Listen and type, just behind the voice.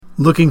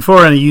Looking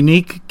for a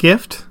unique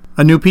gift?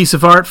 A new piece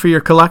of art for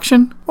your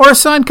collection? Or a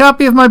signed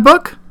copy of my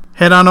book?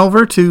 Head on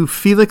over to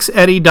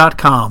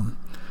felixeddy.com.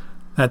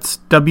 That's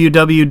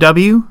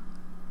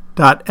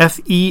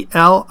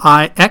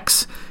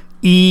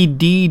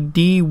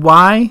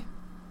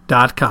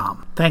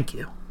www.felixeddy.com. Thank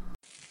you.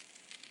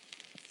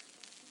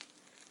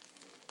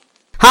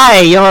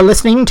 Hi, you're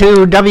listening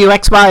to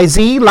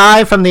WXYZ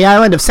live from the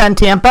island of San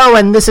Tiempo,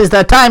 and this is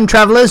the Time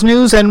Travelers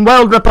News and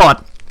World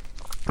Report.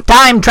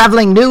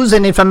 Time-traveling news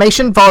and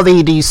information for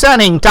the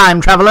discerning time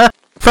traveler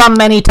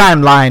from any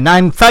timeline.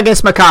 I'm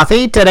Fergus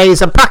McCarthy.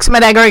 Today's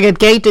approximate aggregate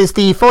date is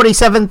the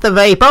 47th of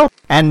April,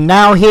 and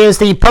now here's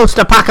the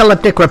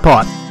post-apocalyptic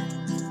report.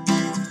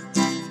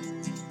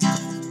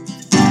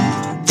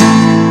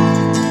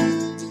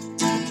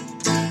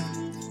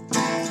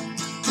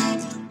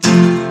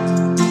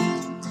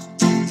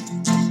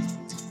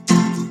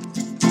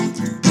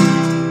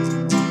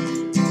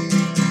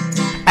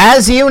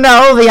 As you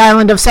know, the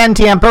island of San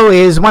Tiempo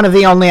is one of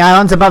the only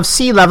islands above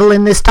sea level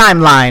in this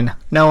timeline.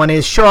 No one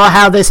is sure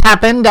how this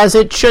happened, as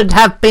it should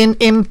have been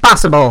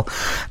impossible.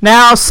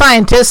 Now,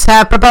 scientists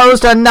have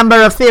proposed a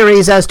number of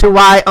theories as to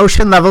why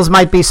ocean levels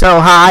might be so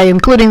high,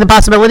 including the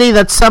possibility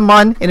that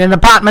someone in an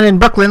apartment in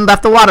Brooklyn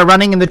left the water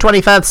running in the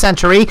 21st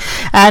century,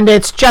 and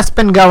it's just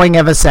been going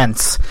ever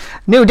since.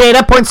 New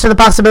data points to the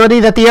possibility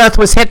that the Earth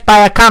was hit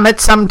by a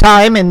comet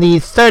sometime in the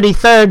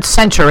 33rd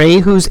century,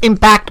 whose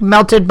impact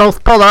melted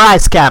both polar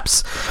ice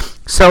caps.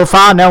 So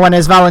far, no one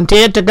has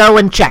volunteered to go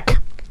and check.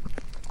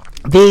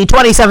 The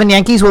 27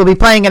 Yankees will be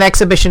playing an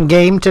exhibition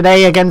game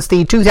today against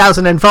the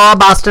 2004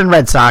 Boston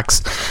Red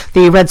Sox.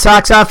 The Red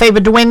Sox are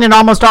favored to win in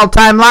almost all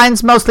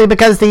timelines, mostly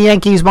because the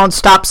Yankees won't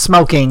stop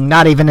smoking,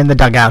 not even in the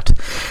dugout.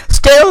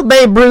 Still,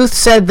 Babe Ruth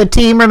said the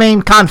team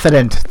remained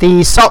confident.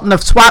 The Sultan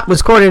of SWAT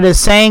was quoted as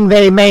saying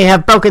they may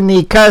have broken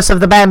the curse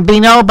of the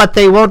Bambino, but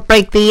they won't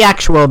break the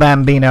actual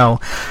Bambino.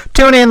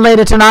 Tune in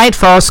later tonight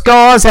for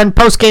scores and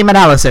post-game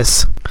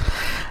analysis.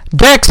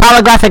 Dirk's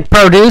Holographic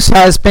Produce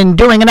has been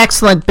doing an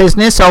excellent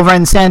business over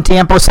in San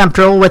Tiempo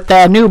Central with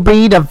their new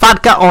breed of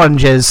vodka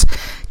oranges.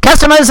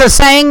 Customers are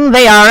saying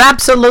they are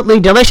absolutely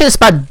delicious,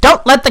 but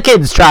don't let the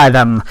kids try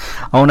them.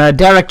 Owner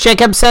Derek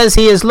Jacobs says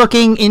he is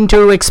looking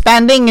into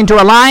expanding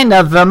into a line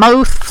of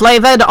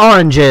vermouth-flavored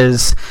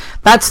oranges.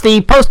 That's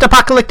the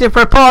post-apocalyptic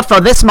report for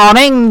this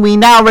morning. We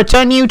now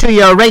return you to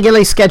your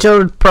regularly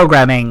scheduled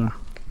programming.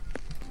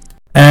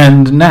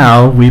 And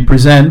now we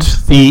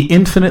present The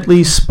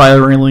Infinitely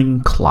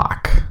Spiraling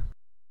Clock,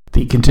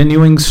 the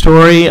continuing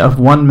story of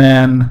one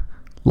man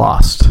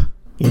lost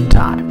in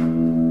time.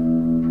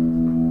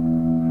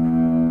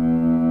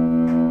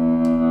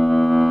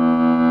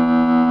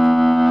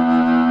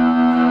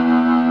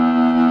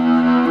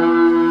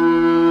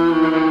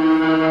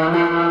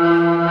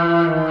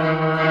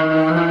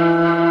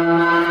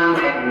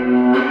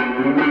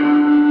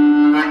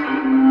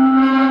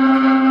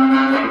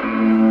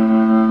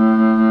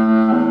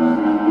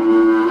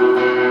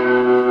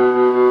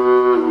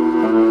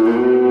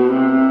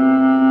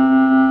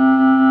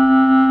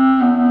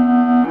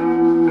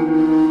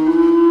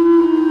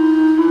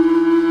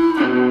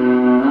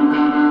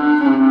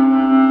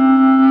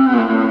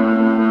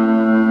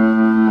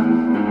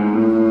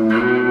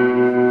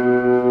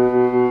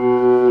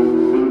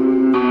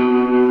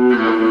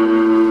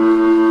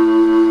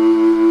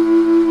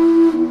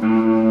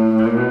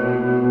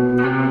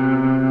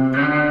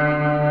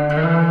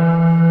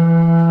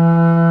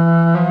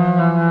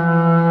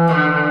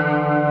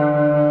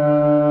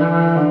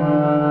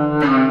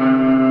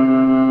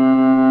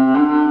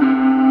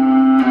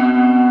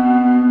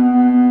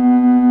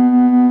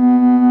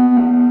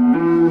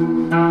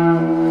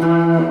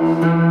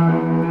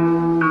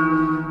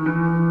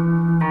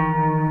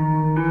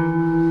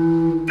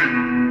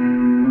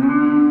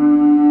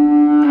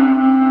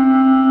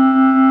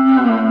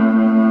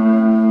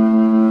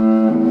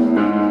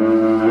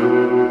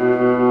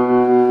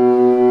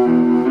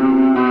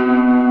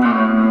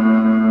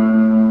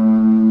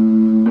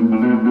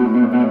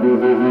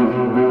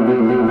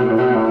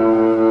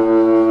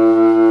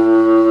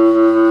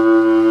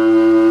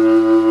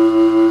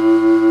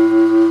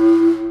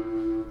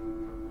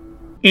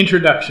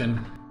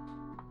 Introduction.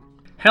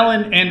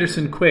 Helen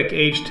Anderson Quick,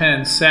 age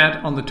 10,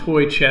 sat on the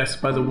toy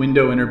chest by the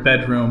window in her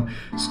bedroom,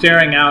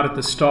 staring out at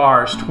the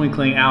stars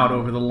twinkling out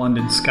over the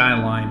London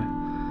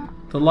skyline.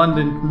 The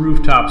London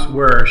rooftops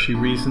were, she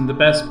reasoned, the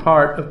best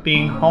part of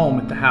being home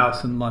at the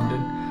house in London,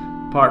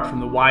 apart from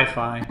the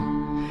Wi-Fi.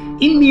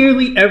 In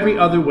nearly every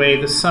other way,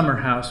 the summer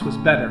house was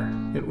better.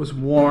 It was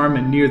warm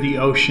and near the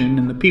ocean,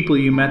 and the people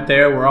you met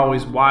there were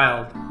always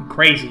wild and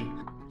crazy.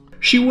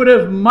 She would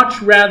have much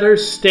rather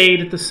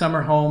stayed at the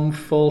summer home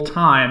full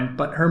time,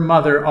 but her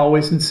mother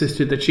always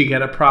insisted that she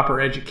get a proper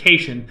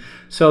education,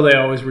 so they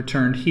always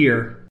returned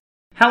here.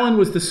 Helen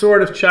was the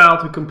sort of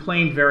child who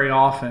complained very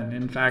often.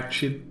 In fact,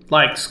 she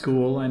liked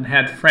school and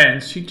had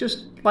friends. She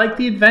just liked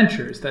the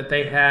adventures that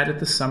they had at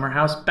the summer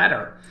house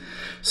better.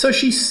 So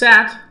she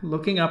sat,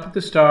 looking up at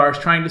the stars,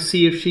 trying to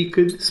see if she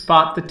could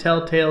spot the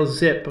telltale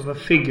zip of a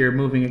figure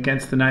moving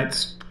against the night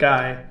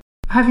sky.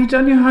 "Have you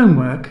done your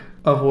homework?"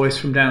 a voice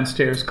from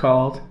downstairs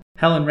called.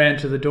 Helen ran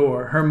to the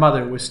door. Her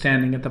mother was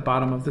standing at the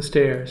bottom of the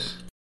stairs.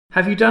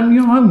 "Have you done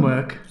your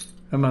homework?"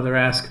 her mother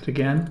asked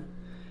again.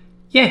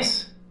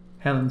 "Yes,"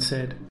 Helen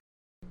said.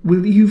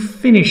 "Will you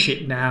finish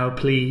it now,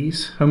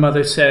 please?" her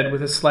mother said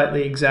with a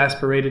slightly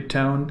exasperated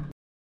tone.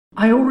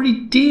 "I already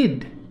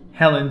did,"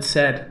 Helen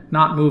said,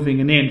 not moving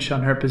an inch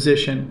on her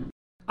position.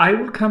 "I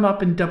will come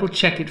up and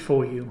double-check it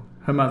for you,"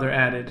 her mother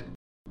added.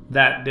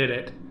 That did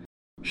it.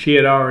 She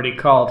had already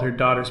called her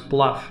daughter's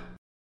bluff.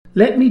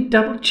 "Let me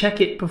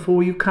double-check it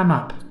before you come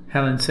up,"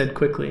 Helen said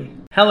quickly.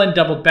 Helen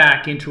doubled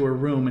back into her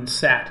room and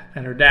sat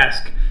at her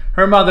desk.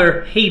 Her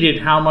mother hated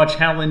how much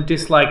Helen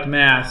disliked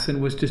maths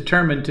and was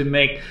determined to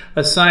make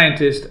a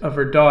scientist of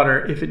her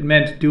daughter if it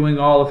meant doing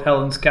all of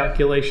Helen's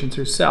calculations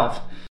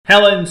herself.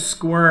 Helen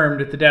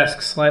squirmed at the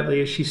desk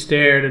slightly as she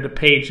stared at a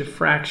page of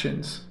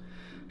fractions.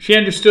 She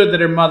understood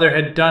that her mother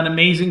had done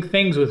amazing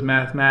things with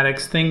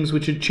mathematics, things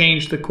which had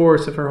changed the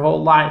course of her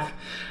whole life.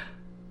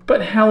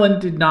 But Helen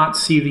did not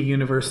see the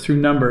universe through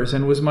numbers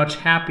and was much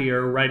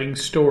happier writing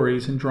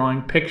stories and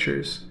drawing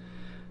pictures.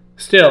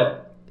 Still,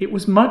 it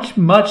was much,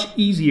 much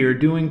easier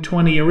doing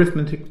 20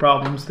 arithmetic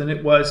problems than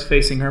it was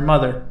facing her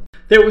mother.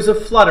 There was a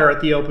flutter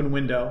at the open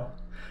window.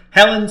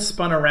 Helen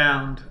spun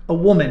around. A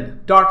woman,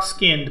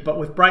 dark-skinned but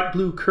with bright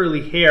blue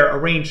curly hair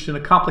arranged in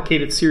a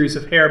complicated series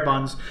of hair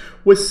buns,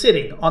 was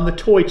sitting on the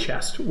toy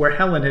chest where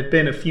Helen had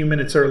been a few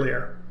minutes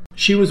earlier.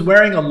 She was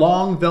wearing a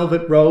long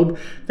velvet robe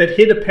that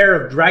hid a pair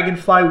of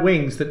dragonfly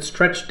wings that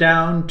stretched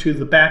down to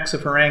the backs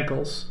of her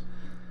ankles.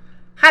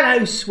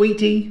 "Hello,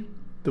 sweetie,"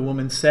 the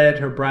woman said,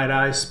 her bright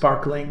eyes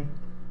sparkling.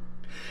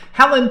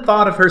 Helen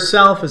thought of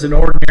herself as an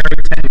ordinary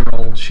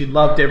 10-year-old. She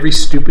loved every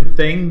stupid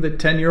thing that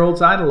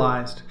 10-year-olds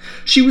idolized.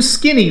 She was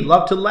skinny,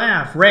 loved to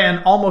laugh,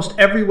 ran almost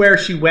everywhere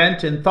she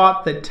went, and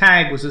thought that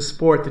tag was a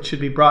sport that should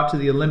be brought to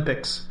the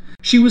Olympics.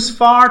 She was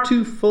far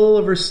too full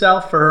of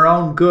herself for her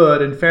own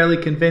good and fairly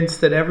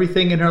convinced that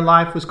everything in her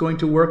life was going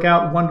to work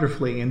out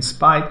wonderfully in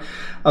spite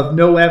of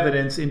no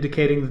evidence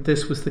indicating that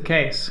this was the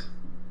case.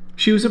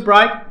 She was a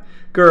bright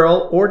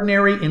girl,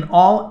 ordinary in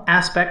all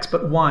aspects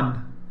but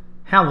one.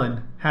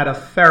 Helen had a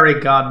fairy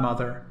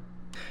godmother.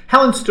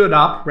 Helen stood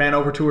up, ran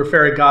over to her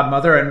fairy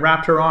godmother, and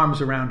wrapped her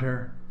arms around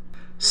her.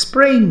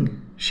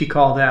 "Spring," she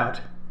called out.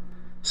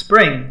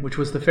 Spring, which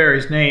was the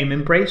fairy's name,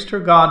 embraced her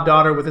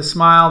goddaughter with a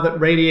smile that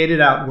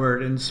radiated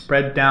outward and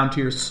spread down to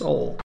your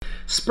soul.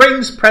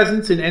 Spring's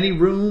presence in any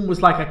room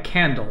was like a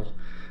candle.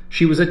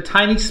 She was a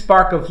tiny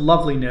spark of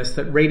loveliness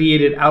that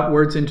radiated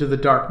outwards into the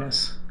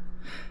darkness.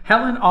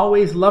 Helen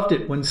always loved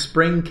it when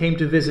Spring came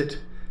to visit.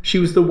 She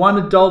was the one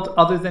adult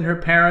other than her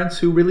parents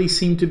who really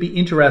seemed to be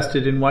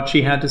interested in what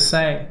she had to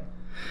say.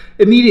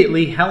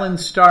 Immediately, Helen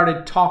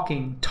started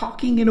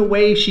talking in a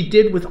way she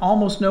did with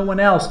almost no one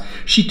else.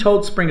 She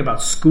told Spring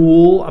about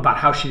school, about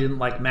how she didn't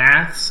like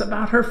maths,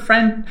 about her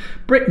friend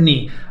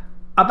Brittany,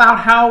 about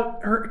how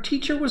her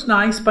teacher was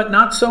nice, but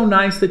not so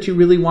nice that you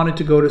really wanted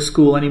to go to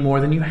school any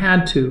more than you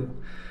had to.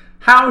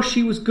 How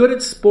she was good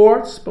at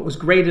sports, but was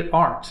great at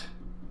art.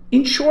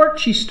 In short,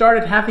 she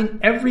started having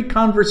every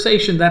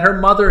conversation that her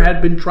mother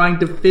had been trying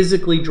to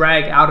physically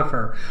drag out of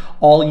her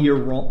all year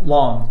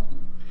long.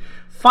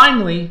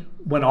 Finally,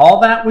 when all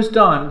that was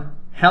done,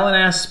 Helen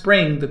asked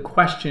Spring the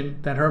question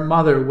that her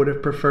mother would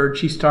have preferred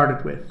she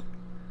started with.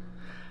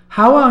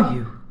 "How are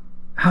you?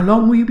 How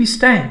long will you be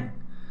staying?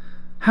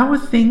 How are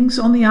things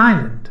on the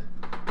island?"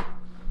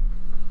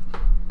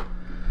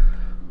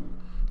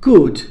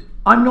 "Good.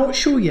 I'm not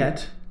sure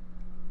yet.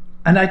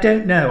 And I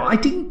don't know. I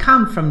didn't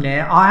come from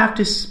there. I have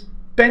to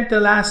spend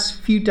the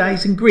last few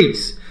days in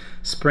Greece,"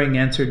 Spring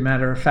answered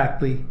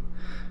matter-of-factly.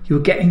 "You're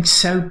getting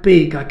so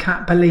big, I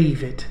can't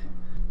believe it."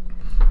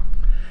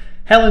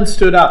 Helen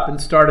stood up and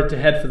started to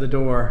head for the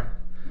door.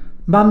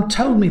 "Mum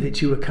told me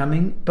that you were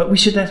coming, but we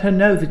should let her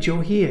know that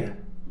you're here."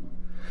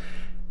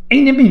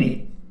 "In a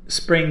minute,"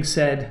 Spring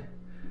said.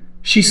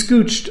 She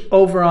scooched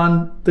over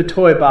on the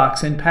toy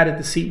box and patted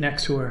the seat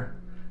next to her.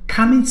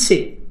 "Come and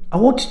sit. I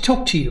want to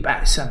talk to you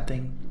about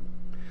something."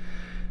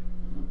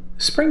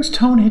 Spring's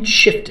tone had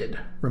shifted.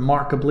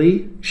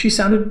 Remarkably, she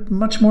sounded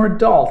much more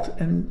adult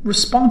and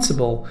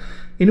responsible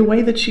in a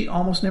way that she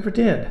almost never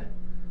did.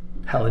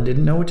 Helen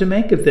didn't know what to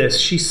make of this.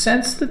 She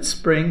sensed that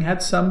Spring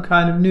had some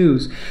kind of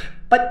news,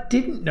 but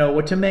didn't know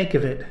what to make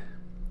of it.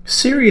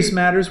 Serious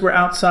matters were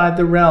outside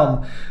the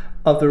realm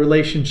of the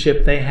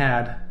relationship they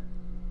had.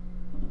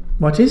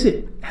 "What is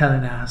it?"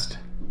 Helen asked.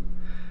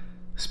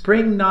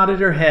 Spring nodded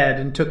her head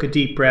and took a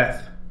deep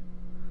breath.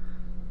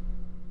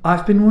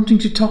 "I've been wanting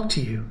to talk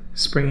to you,"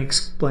 Spring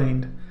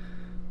explained,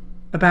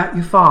 "about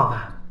your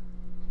father."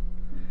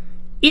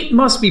 It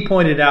must be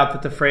pointed out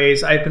that the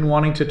phrase, "I've been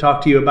wanting to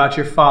talk to you about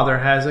your father,"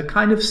 has a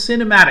kind of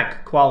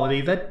cinematic quality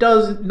that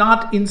does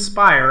not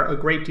inspire a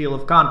great deal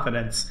of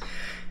confidence.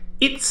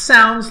 It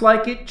sounds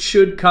like it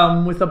should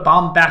come with a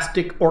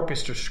bombastic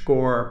orchestra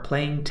score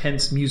playing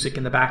tense music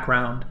in the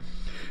background.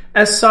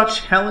 As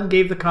such, Helen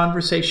gave the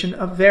conversation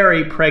a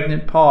very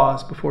pregnant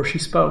pause before she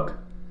spoke.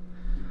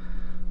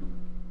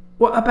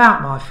 "What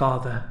about my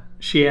father?"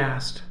 she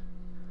asked.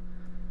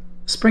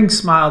 Spring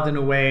smiled in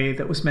a way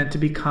that was meant to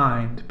be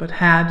kind, but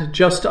had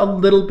just a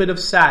little bit of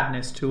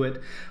sadness to it,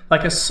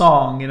 like a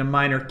song in a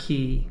minor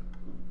key.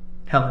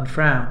 Helen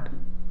frowned.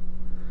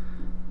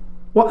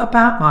 "What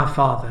about my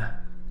father?"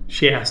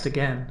 she asked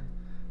again,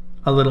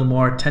 a little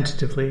more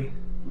tentatively.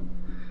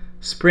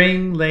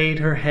 Spring laid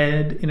her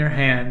head in her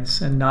hands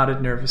and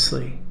nodded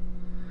nervously.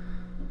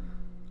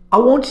 "I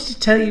wanted to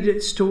tell you the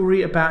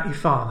story about your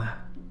father,"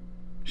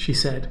 she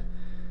said,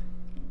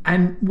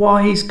 "and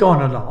why he's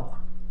gone a lot."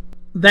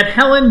 That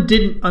Helen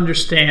didn't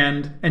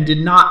understand and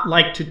did not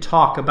like to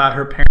talk about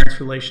her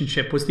parents'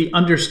 relationship was the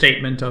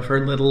understatement of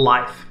her little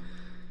life.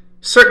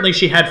 Certainly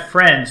she had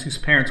friends whose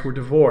parents were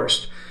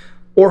divorced,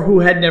 or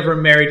who had never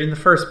married in the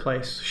first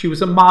place. She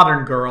was a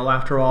modern girl,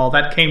 after all.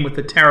 That came with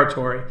the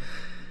territory.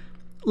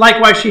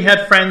 Likewise, she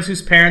had friends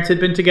whose parents had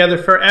been together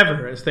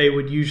forever, as they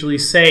would usually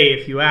say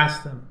if you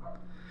asked them.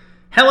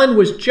 Helen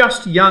was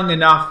just young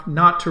enough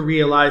not to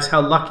realize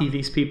how lucky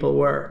these people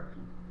were.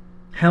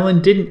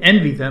 Helen didn't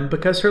envy them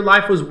because her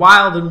life was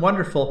wild and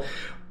wonderful,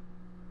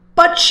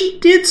 but she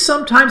did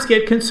sometimes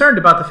get concerned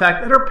about the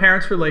fact that her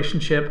parents'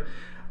 relationship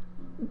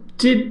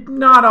did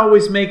not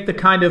always make the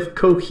kind of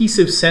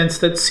cohesive sense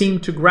that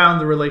seemed to ground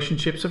the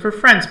relationships of her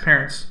friends'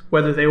 parents,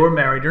 whether they were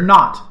married or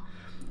not.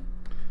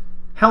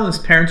 Helen's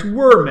parents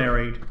were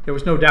married. There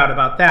was no doubt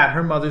about that.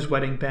 Her mother's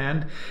wedding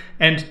band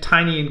and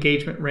tiny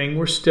engagement ring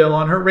were still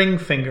on her ring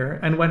finger,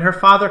 and when her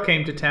father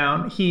came to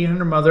town, he and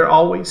her mother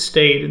always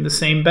stayed in the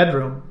same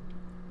bedroom.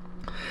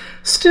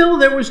 Still,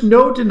 there was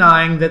no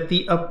denying that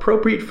the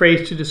appropriate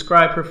phrase to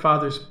describe her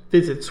father's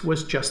visits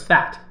was just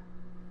that.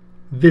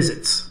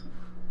 Visits.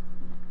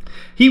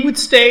 He would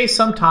stay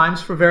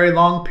sometimes for very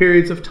long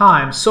periods of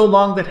time, so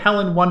long that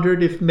Helen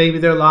wondered if maybe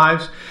their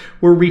lives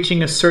were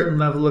reaching a certain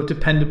level of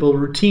dependable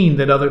routine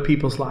that other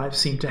people's lives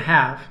seemed to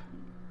have.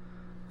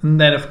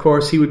 And then, of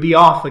course, he would be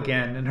off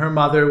again, and her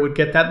mother would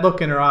get that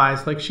look in her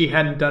eyes like she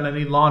hadn't done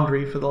any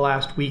laundry for the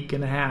last week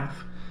and a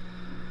half.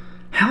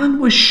 Helen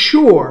was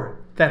sure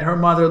that her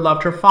mother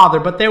loved her father,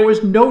 but there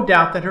was no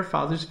doubt that her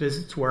father's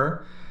visits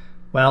were,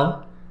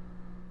 well,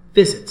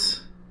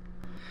 visits.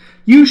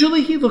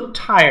 Usually he looked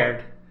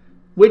tired,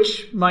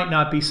 which might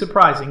not be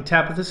surprising.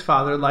 Tabitha's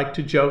father liked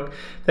to joke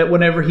that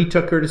whenever he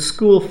took her to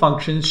school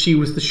functions, she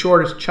was the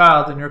shortest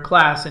child in her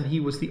class and he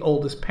was the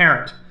oldest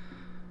parent.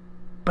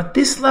 But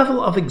this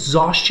level of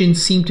exhaustion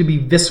seemed to be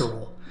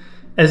visceral,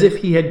 as if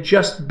he had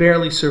just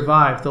barely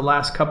survived the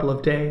last couple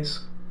of days.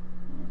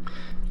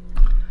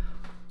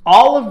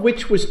 All of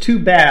which was too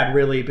bad,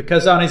 really,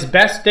 because on his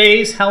best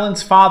days,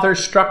 Helen's father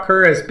struck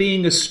her as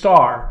being a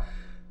star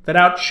that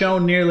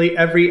outshone nearly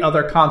every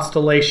other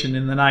constellation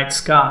in the night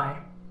sky.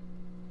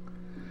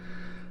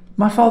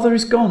 "My father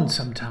is gone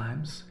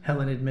sometimes,"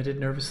 Helen admitted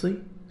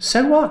nervously.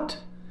 "So what?"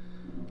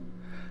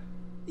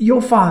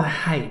 "Your father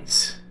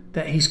hates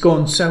that he's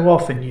gone so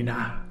often, you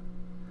know."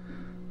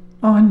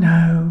 "I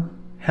know,"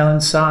 Helen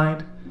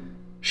sighed.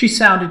 She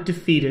sounded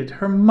defeated.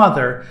 Her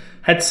mother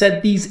had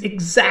said these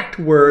exact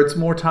words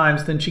more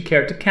times than she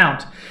cared to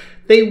count.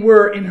 They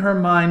were, in her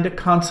mind, a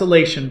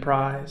consolation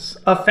prize,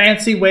 a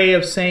fancy way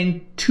of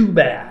saying too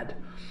bad.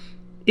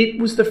 It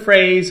was the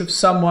phrase of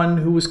someone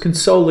who was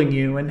consoling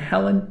you, and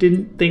Helen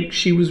didn't think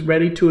she was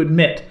ready to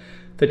admit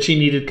that she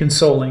needed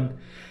consoling.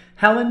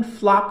 Helen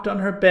flopped on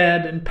her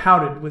bed and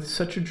pouted with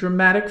such a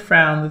dramatic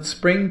frown that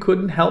Spring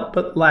couldn't help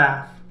but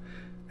laugh,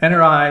 and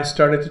her eyes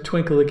started to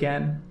twinkle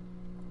again.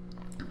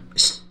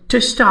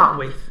 "To start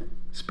with,"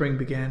 Spring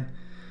began,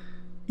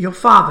 "your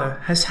father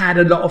has had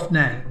a lot of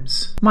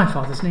names." "My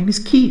father's name is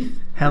Keith,"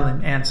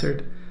 Helen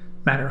answered,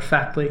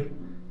 matter-of-factly,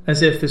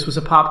 as if this was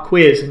a pop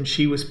quiz and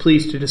she was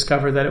pleased to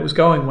discover that it was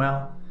going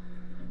well.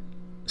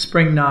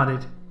 Spring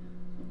nodded.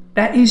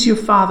 "That is your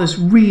father's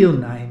real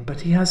name,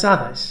 but he has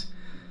others.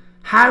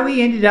 How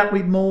he ended up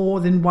with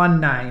more than one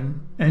name,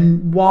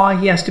 and why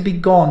he has to be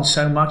gone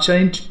so much, are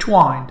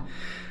intertwined.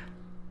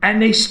 And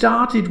they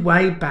started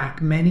way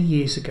back many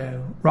years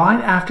ago,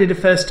 right after the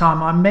first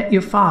time I met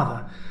your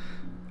father,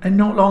 and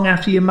not long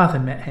after your mother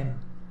met him.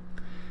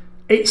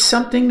 It's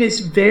something that's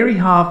very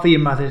hard for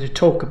your mother to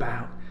talk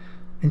about,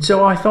 and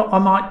so I thought I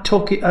might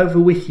talk it over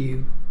with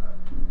you."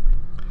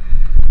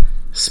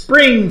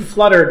 Spring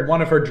fluttered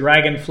one of her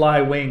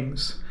dragonfly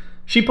wings.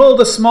 She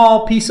pulled a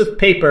small piece of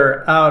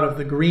paper out of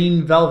the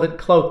green velvet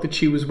cloak that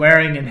she was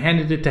wearing and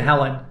handed it to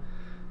Helen.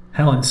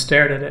 Helen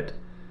stared at it.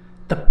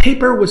 The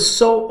paper was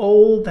so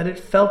old that it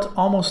felt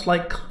almost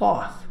like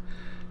cloth.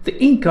 The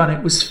ink on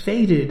it was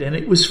faded, and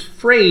it was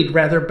frayed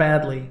rather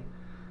badly.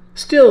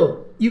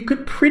 Still, you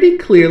could pretty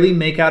clearly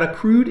make out a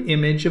crude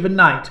image of a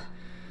knight.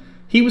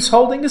 He was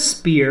holding a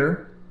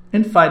spear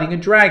and fighting a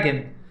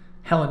dragon.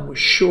 Helen was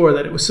sure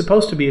that it was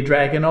supposed to be a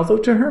dragon, although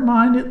to her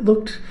mind it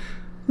looked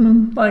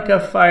like a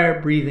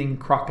fire-breathing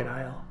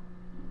crocodile.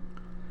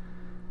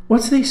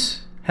 "What's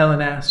this?"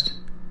 Helen asked.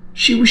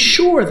 She was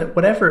sure that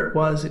whatever it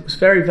was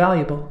very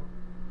valuable.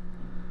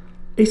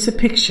 "It's a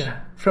picture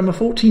from a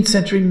 14th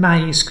century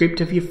manuscript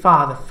of your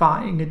father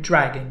fighting a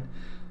dragon,"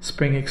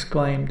 Spring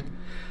exclaimed.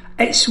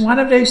 "It's one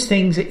of those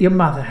things that your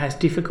mother has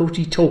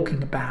difficulty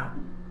talking about."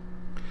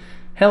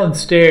 Helen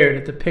stared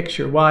at the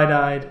picture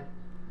wide-eyed.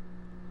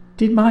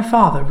 Did my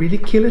father really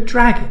kill a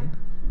dragon?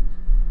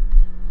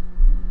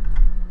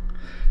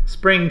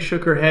 Spring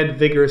shook her head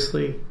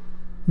vigorously.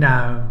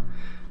 No.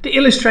 The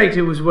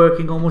illustrator was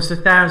working almost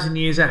 1,000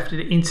 years after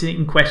the incident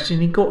in question.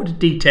 He got the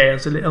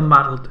details a little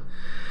muddled.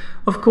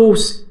 Of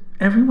course,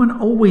 everyone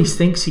always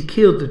thinks he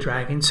killed the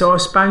dragon, so I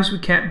suppose we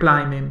can't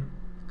blame him.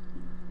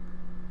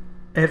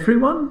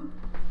 Everyone?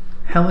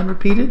 Helen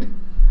repeated.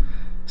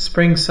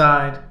 Spring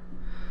sighed.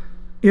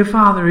 Your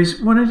father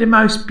is one of the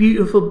most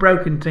beautiful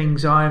broken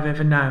things I have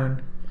ever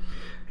known.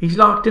 He's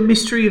like the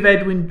mystery of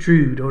Edwin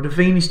Drood or the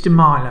Venus de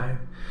Milo.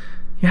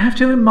 You have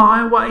to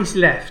admire what is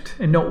left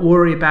and not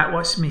worry about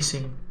what's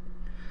missing.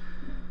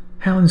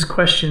 Helen's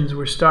questions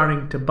were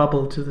starting to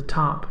bubble to the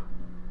top.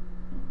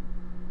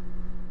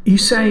 You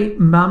say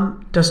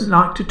Mum doesn't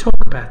like to talk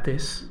about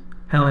this?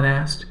 Helen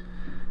asked.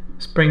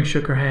 Spring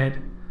shook her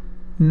head.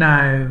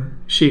 No,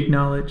 she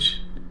acknowledged.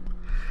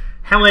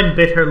 Helen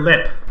bit her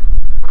lip.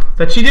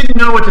 That she didn't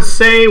know what to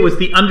say was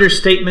the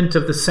understatement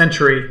of the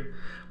century.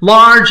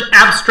 Large,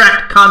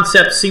 abstract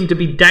concepts seemed to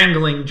be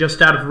dangling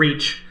just out of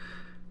reach.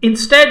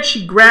 Instead,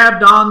 she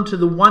grabbed on to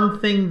the one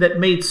thing that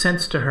made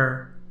sense to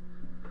her.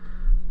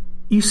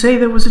 You say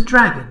there was a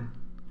dragon?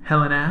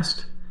 Helen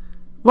asked.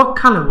 What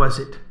color was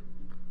it?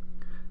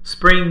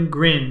 Spring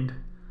grinned.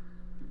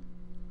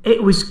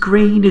 It was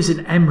green as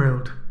an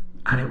emerald,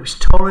 and it was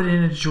taller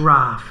than a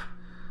giraffe.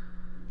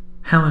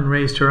 Helen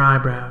raised her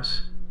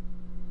eyebrows.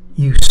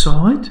 You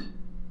saw it?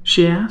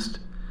 She asked.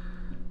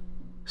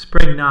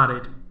 Spring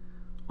nodded.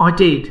 I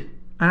did,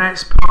 and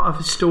that's part of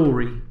the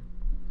story.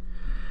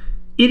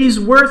 It is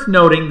worth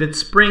noting that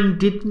Spring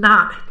did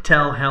not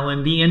tell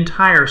Helen the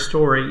entire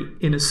story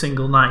in a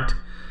single night.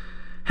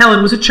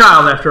 Helen was a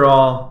child, after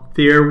all.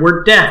 There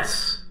were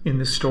deaths in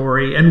the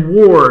story, and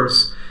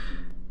wars,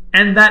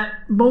 and that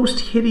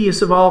most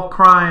hideous of all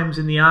crimes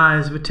in the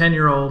eyes of a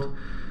 10-year-old,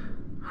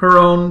 her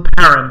own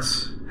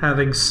parents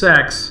having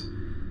sex.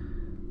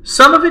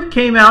 Some of it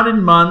came out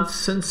in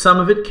months, and some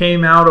of it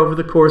came out over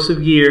the course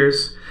of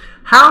years.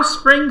 How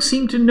Spring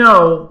seemed to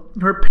know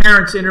her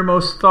parents'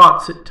 innermost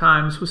thoughts at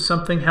times was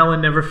something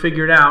Helen never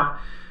figured out.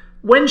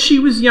 When she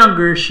was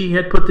younger, she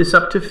had put this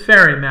up to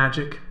fairy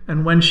magic,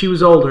 and when she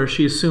was older,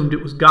 she assumed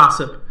it was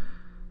gossip.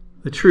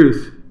 The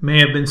truth may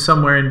have been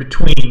somewhere in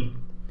between.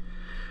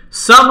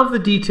 Some of the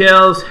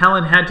details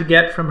Helen had to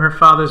get from her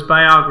father's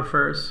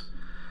biographers,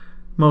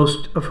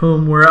 most of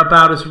whom were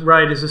about as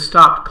right as a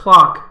stopped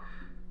clock.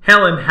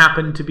 Helen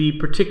happened to be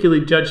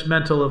particularly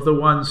judgmental of the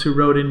ones who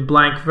wrote in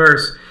blank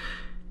verse.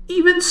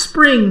 Even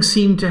Spring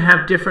seemed to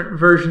have different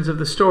versions of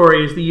the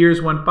story as the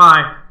years went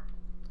by,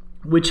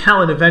 which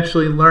Helen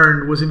eventually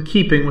learned was in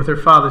keeping with her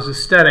father's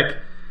aesthetic.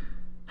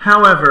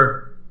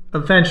 However,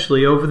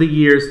 eventually, over the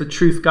years, the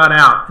truth got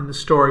out and the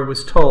story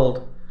was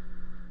told.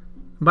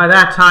 By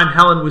that time,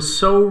 Helen was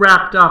so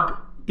wrapped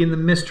up in the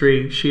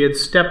mystery she had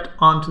stepped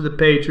onto the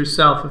page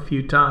herself a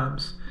few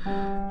times,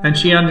 and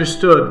she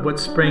understood what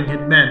Spring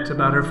had meant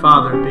about her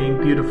father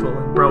being beautiful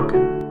and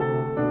broken.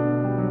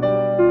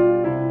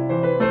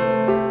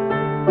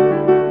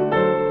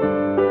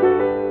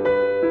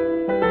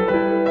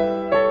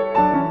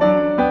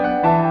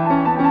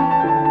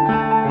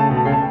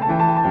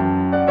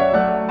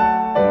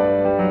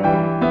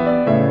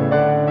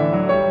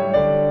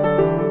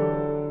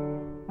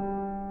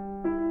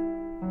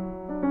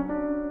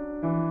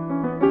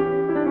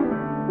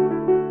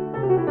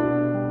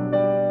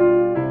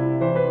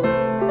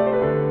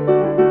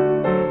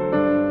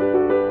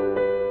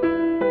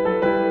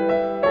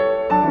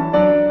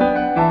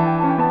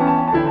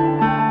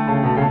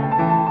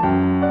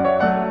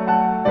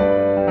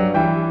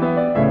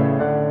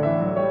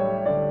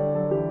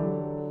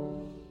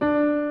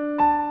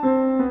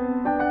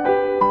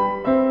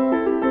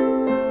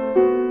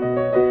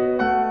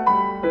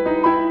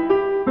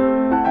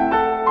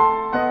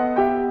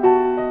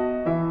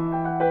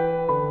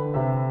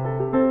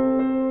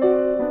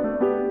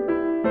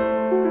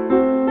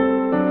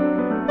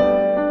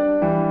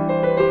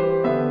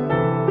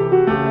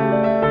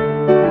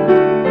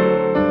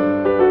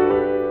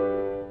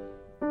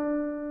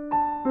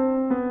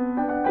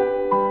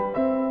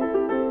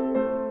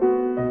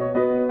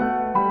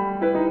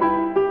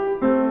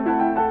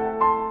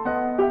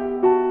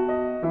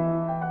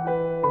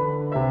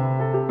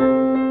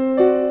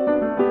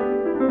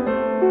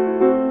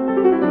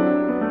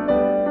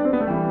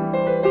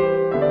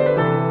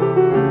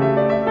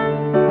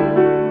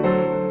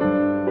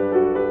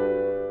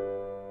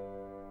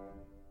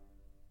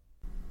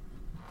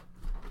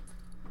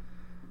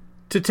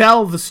 To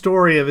tell the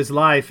story of his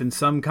life in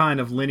some kind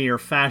of linear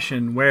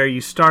fashion, where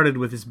you started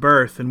with his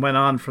birth and went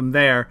on from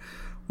there,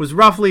 was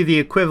roughly the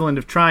equivalent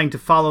of trying to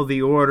follow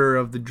the order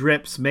of the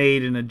drips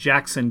made in a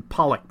Jackson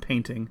Pollock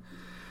painting.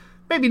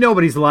 Maybe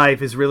nobody's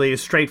life is really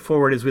as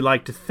straightforward as we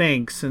like to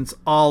think, since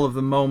all of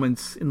the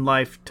moments in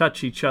life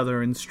touch each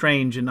other in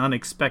strange and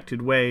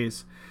unexpected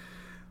ways.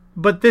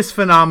 But this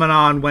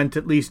phenomenon went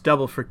at least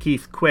double for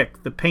Keith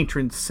Quick, the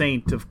patron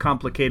saint of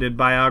complicated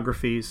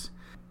biographies.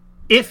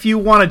 If you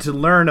wanted to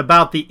learn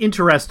about the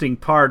interesting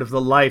part of the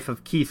life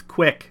of Keith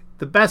Quick,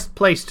 the best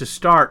place to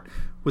start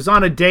was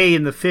on a day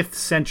in the 5th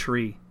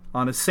century,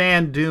 on a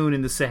sand dune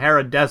in the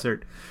Sahara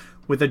Desert,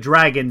 with a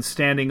dragon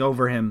standing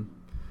over him.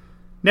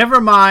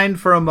 Never mind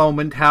for a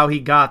moment how he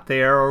got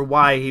there, or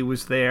why he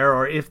was there,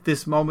 or if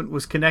this moment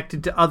was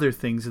connected to other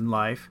things in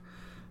life.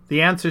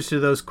 The answers to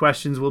those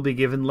questions will be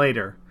given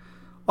later.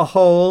 A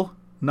whole,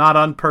 not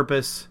on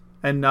purpose,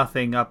 and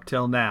nothing up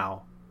till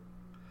now.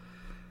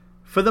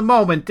 For the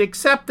moment,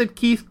 except that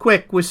Keith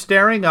Quick was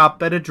staring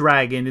up at a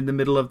dragon in the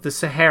middle of the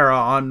Sahara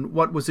on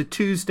what was a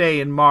Tuesday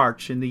in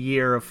March in the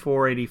year of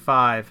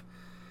 485.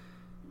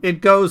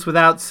 It goes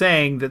without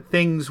saying that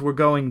things were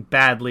going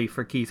badly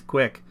for Keith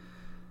Quick.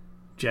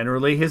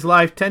 Generally, his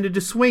life tended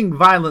to swing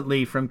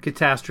violently from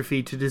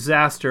catastrophe to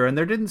disaster, and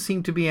there didn't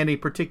seem to be any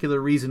particular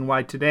reason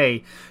why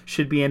today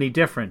should be any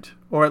different,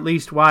 or at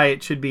least why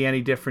it should be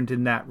any different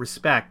in that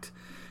respect.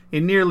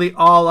 In nearly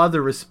all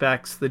other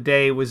respects, the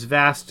day was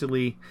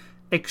vastly,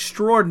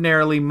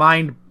 extraordinarily,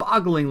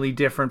 mind-bogglingly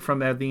different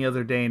from any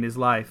other day in his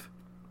life.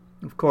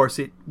 Of course,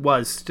 it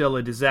was still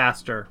a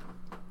disaster.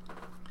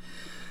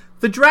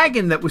 The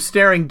dragon that was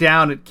staring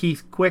down at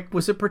Keith Quick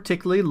was a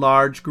particularly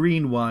large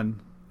green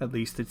one. At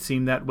least it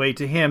seemed that way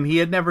to him. He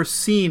had never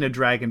seen a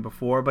dragon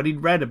before, but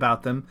he'd read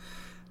about them,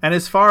 and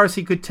as far as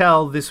he could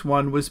tell, this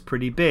one was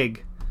pretty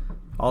big.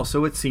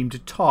 Also, it seemed to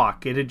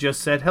talk. It had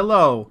just said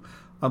hello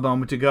a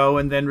moment ago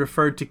and then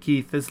referred to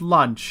Keith as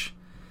lunch.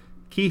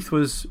 Keith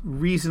was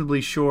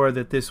reasonably sure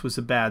that this was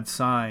a bad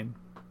sign.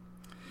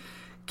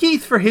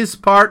 Keith, for his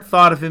part,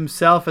 thought of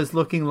himself as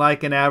looking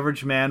like an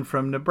average man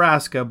from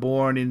Nebraska,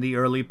 born in the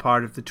early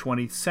part of the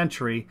 20th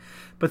century.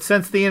 But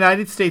since the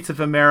United States of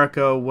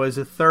America was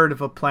a third of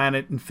a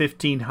planet and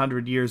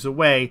 1,500 years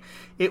away,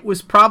 it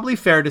was probably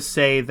fair to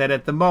say that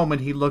at the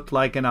moment he looked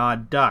like an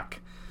odd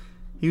duck.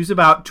 He was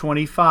about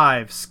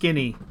 25,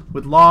 skinny,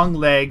 with long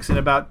legs and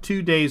about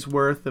 2 days'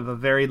 worth of a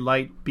very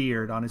light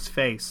beard on his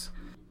face.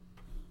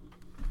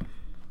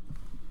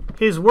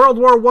 His World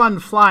War I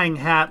flying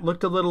hat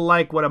looked a little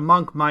like what a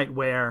monk might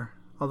wear,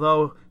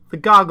 although the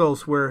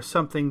goggles were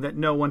something that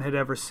no one had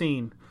ever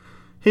seen.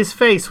 His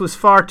face was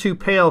far too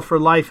pale for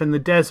life in the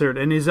desert,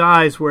 and his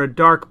eyes were a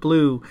dark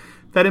blue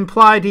that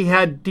implied he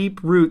had deep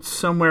roots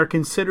somewhere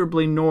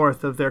considerably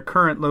north of their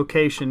current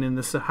location in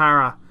the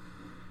Sahara.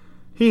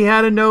 He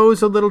had a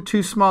nose a little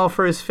too small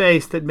for his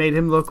face that made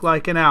him look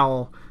like an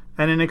owl,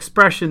 and an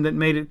expression that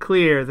made it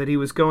clear that he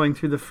was going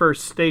through the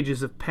first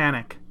stages of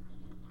panic.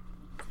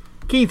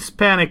 Keith's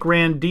panic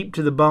ran deep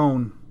to the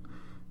bone.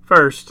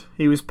 First,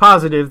 he was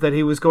positive that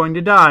he was going to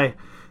die.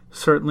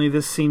 Certainly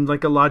this seemed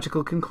like a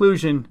logical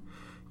conclusion.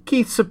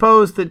 Keith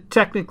supposed that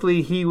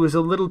technically he was a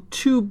little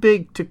too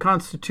big to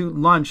constitute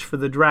lunch for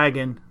the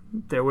dragon.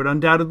 There would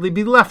undoubtedly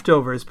be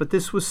leftovers, but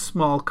this was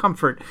small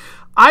comfort.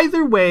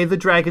 Either way, the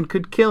dragon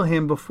could kill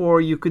him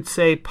before you could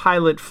say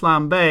pilot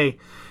flambe.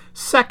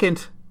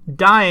 Second,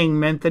 dying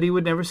meant that he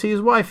would never see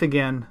his wife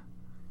again.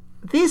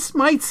 This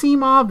might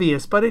seem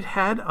obvious, but it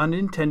had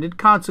unintended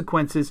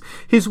consequences.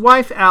 His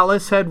wife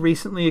Alice had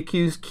recently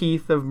accused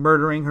Keith of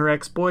murdering her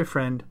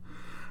ex-boyfriend.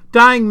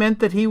 Dying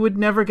meant that he would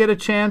never get a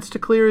chance to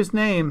clear his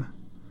name.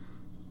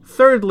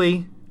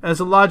 Thirdly, as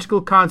a logical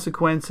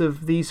consequence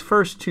of these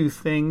first two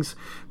things,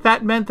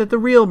 that meant that the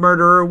real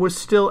murderer was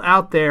still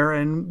out there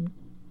and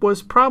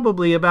was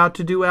probably about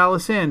to do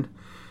Alice in.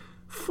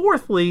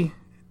 Fourthly,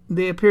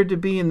 they appeared to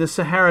be in the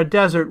Sahara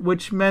Desert,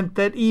 which meant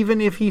that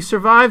even if he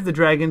survived the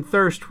dragon,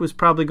 thirst was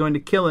probably going to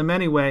kill him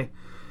anyway.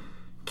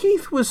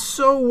 Keith was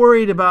so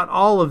worried about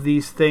all of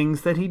these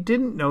things that he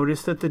didn't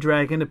notice that the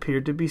dragon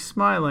appeared to be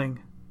smiling.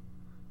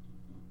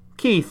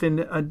 Keith, in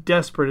a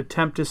desperate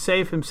attempt to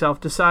save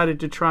himself, decided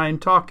to try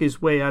and talk his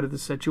way out of the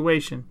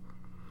situation.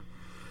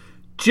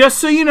 "Just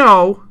so you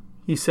know,"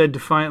 he said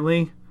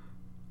defiantly,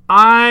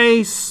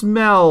 "I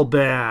smell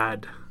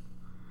bad."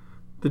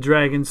 The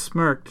dragon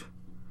smirked.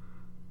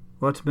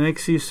 "What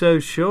makes you so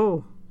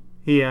sure?"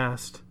 he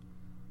asked.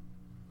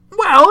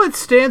 "Well, it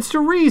stands to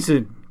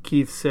reason,"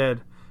 Keith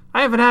said.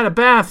 "I haven't had a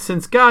bath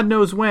since God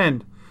knows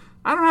when.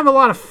 I don't have a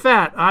lot of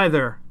fat,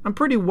 either. I'm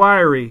pretty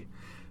wiry.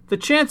 The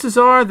chances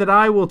are that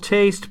I will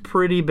taste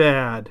pretty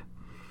bad."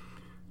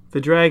 The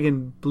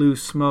dragon blew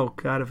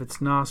smoke out of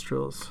its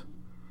nostrils.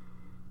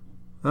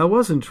 "I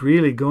wasn't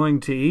really going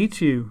to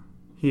eat you,"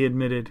 he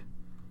admitted.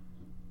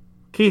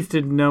 Keith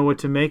didn't know what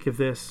to make of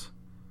this.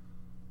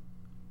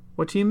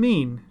 "What do you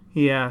mean?"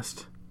 he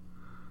asked.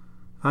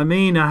 "I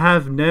mean, I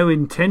have no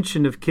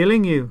intention of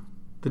killing you,"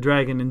 the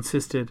dragon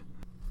insisted.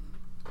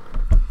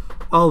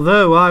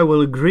 "Although I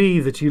will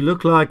agree that you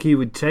look like you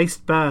would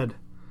taste bad.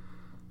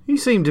 You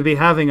seem to be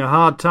having a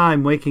hard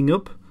time waking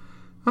up,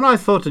 and I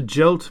thought a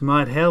jolt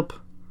might help.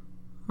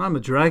 I'm a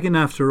dragon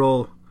after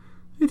all.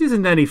 It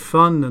isn't any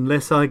fun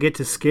unless I get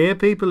to scare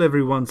people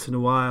every once in a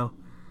while.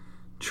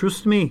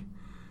 Trust me,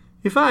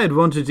 if I had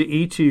wanted to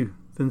eat you,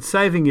 then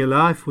saving your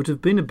life would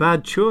have been a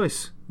bad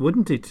choice,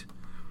 wouldn't it?"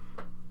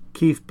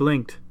 Keith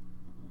blinked.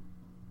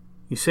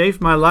 "You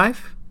saved my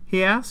life?"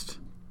 he asked.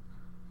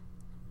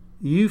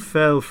 "You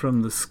fell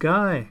from the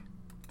sky,"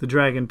 the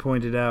dragon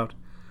pointed out.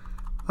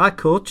 "I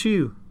caught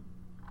you."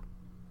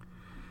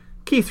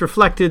 Keith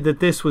reflected that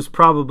this was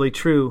probably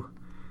true.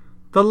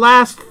 The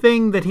last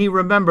thing that he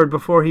remembered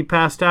before he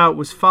passed out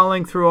was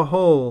falling through a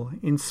hole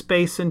in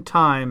space and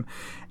time,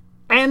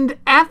 and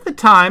at the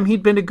time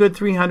he'd been a good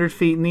 300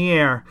 feet in the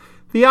air.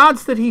 The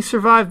odds that he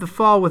survived the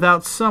fall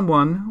without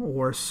someone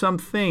or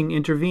something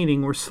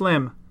intervening were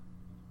slim.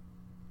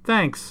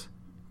 "Thanks,"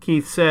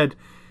 Keith said,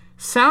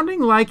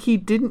 sounding like he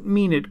didn't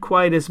mean it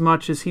quite as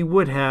much as he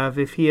would have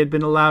if he had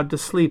been allowed to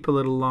sleep a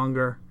little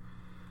longer.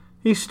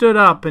 He stood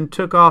up and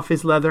took off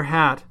his leather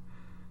hat.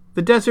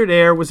 The desert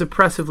air was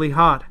oppressively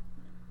hot.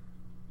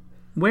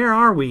 "Where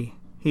are we?"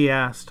 he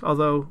asked,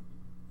 although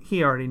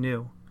he already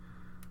knew.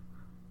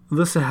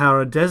 "The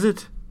Sahara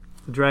Desert,"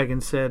 the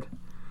dragon said.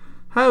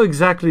 "How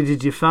exactly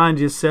did you find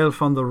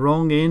yourself on the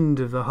wrong end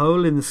of the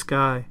hole in the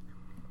sky?"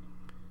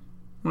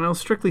 "Well,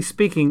 strictly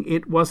speaking,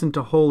 it wasn't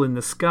a hole in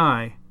the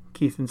sky,"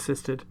 Keith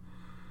insisted.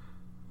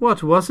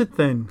 "What was it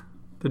then?"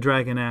 the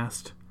dragon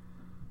asked.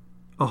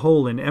 "A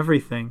hole in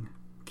everything,"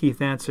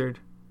 Keith answered.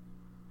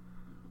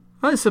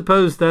 "I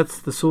suppose that's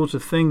the sort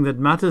of thing that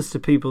matters to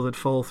people that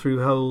fall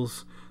through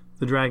holes,"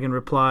 the dragon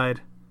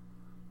replied.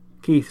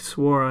 Keith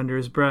swore under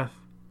his breath.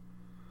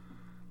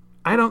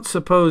 "I don't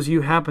suppose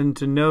you happen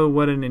to know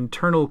what an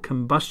internal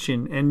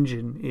combustion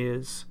engine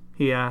is?"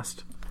 he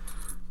asked.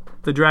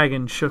 The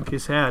dragon shook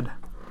his head.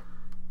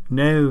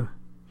 "No,"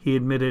 he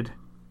admitted.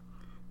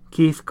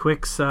 Keith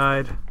Quick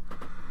sighed.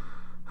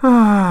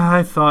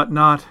 "I thought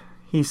not,"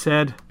 he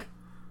said.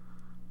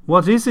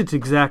 "What is it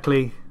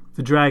exactly?"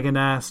 the dragon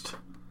asked.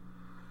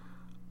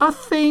 "A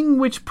thing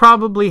which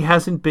probably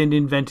hasn't been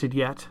invented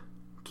yet,"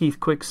 Keith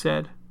Quick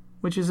said,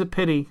 "which is a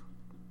pity."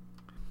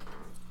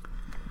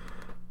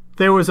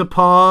 There was a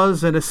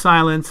pause and a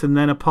silence and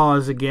then a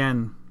pause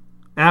again,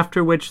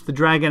 after which the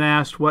dragon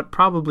asked what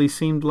probably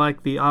seemed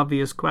like the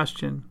obvious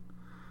question.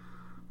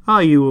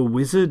 "Are you a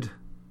wizard?"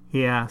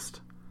 he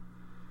asked.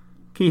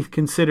 Keith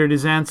considered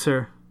his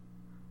answer.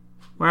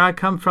 "Where I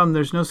come from,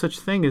 there's no such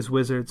thing as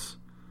wizards.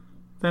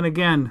 Then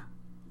again,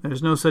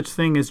 there's no such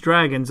thing as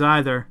dragons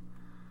either.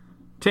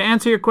 To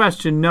answer your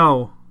question,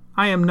 no,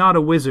 I am not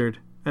a wizard,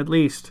 at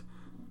least,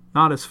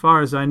 not as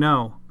far as I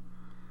know."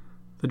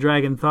 The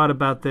dragon thought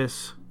about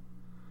this.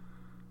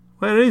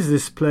 "Where is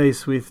this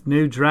place with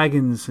no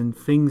dragons and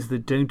things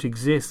that don't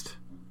exist?"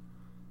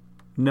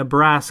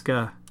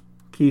 "Nebraska,"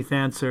 Keith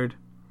answered.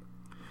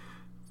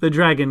 The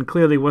dragon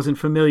clearly wasn't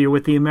familiar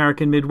with the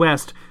American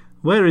Midwest.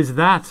 "Where is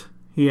that?"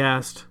 he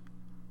asked.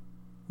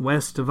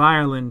 "West of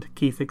Ireland,"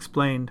 Keith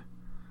explained.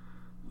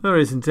 "There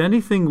isn't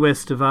anything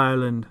west of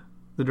Ireland,"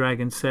 the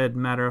dragon said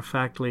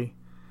matter-of-factly.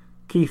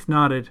 Keith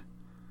nodded.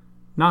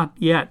 "Not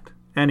yet,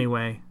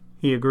 anyway,"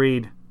 he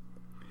agreed.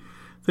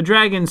 The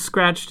dragon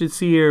scratched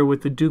its ear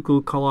with the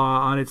ducal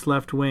claw on its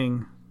left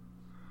wing.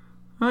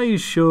 "Are you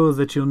sure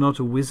that you're not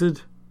a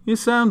wizard? You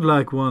sound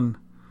like one.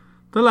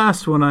 The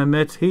last one I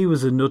met, he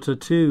was a nutter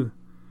too."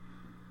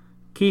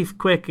 Keith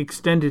Quick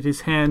extended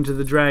his hand to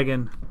the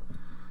dragon.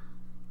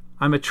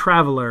 "I'm a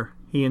traveler,"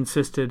 he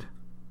insisted,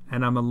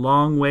 "and I'm a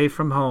long way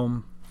from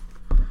home."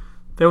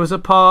 There was a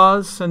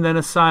pause, and then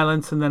a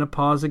silence, and then a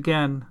pause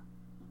again.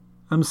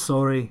 "I'm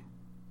sorry,"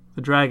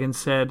 the dragon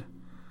said.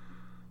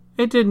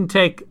 It didn't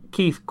take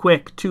Keith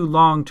Quick too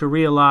long to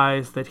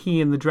realize that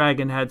he and the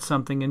dragon had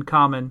something in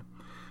common.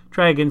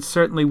 Dragons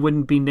certainly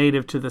wouldn't be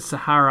native to the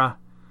Sahara.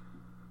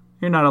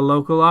 "You're not a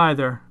local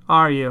either,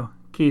 are you?"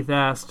 Keith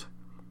asked.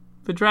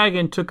 The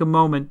dragon took a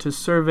moment to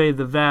survey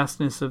the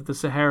vastness of the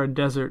Sahara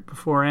Desert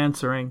before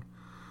answering.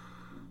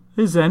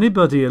 "Is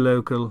anybody a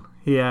local?"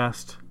 he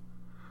asked.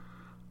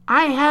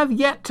 "I have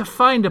yet to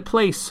find a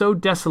place so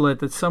desolate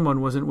that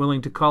someone wasn't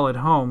willing to call it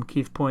home,"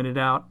 Keith pointed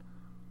out.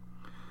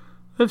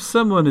 "If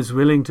someone is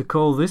willing to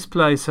call this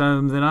place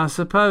home, then I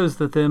suppose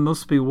that there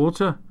must be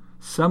water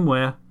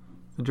somewhere,"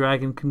 the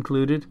dragon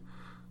concluded.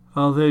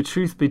 "Although,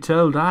 truth be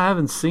told, I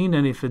haven't seen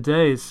any for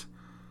days.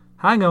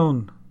 Hang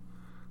on."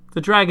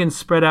 The dragon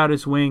spread out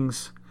its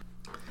wings.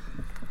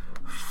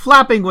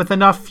 Flapping with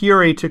enough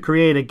fury to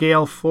create a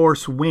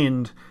gale-force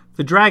wind,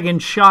 the dragon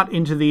shot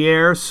into the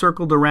air,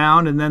 circled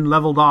around, and then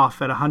leveled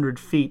off at 100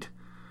 feet.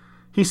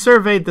 He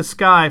surveyed the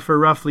sky for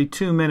roughly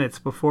 2 minutes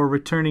before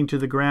returning to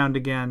the ground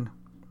again.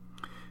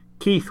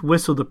 Keith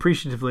whistled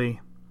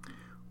appreciatively.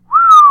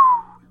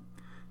 "Whew!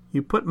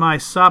 You put my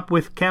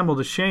Sopwith camel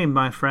to shame,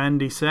 my friend,"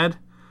 he said.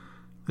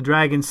 The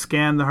dragon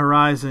scanned the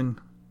horizon.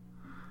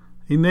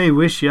 "You may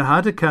wish you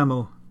had a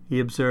camel," he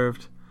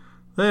observed.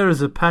 "There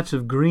is a patch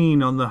of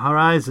green on the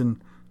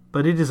horizon,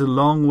 but it is a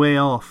long way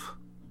off."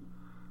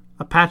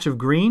 "A patch of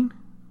green?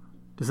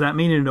 Does that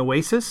mean an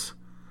oasis?"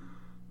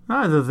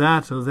 "Either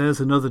that or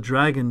there's another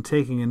dragon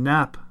taking a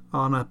nap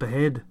on up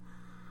ahead."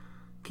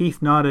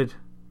 Keith nodded.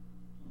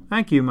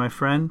 "Thank you, my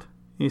friend,"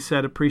 he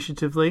said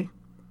appreciatively.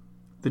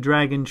 The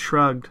dragon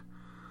shrugged.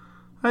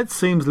 "It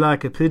seems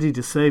like a pity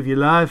to save your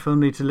life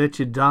only to let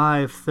you die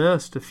of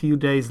thirst a few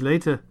days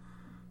later.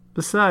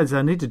 Besides,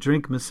 I need to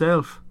drink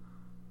myself."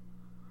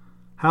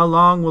 "How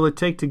long will it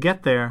take to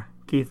get there?"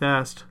 Keith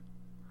asked.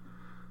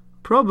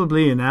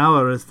 Probably an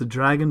hour as the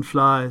dragon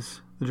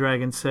flies, the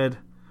dragon said.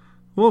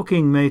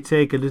 Walking may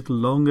take a little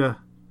longer.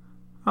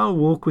 I'll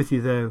walk with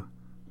you, though.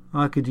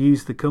 I could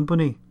use the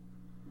company.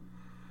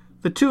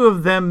 The two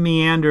of them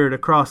meandered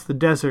across the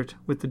desert,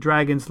 with the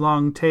dragon's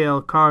long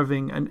tail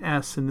carving an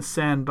S in the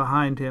sand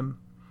behind him.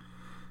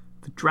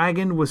 The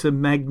dragon was a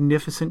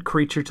magnificent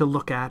creature to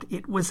look at.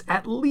 It was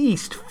at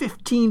least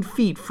 15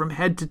 feet from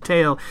head to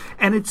tail,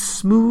 and its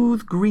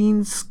smooth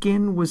green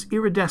skin was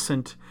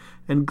iridescent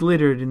and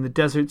glittered in the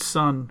desert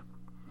sun.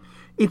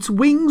 Its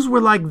wings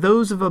were like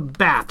those of a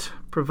bat,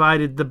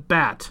 provided the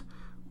bat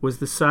was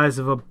the size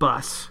of a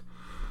bus.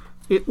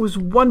 It was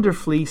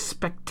wonderfully,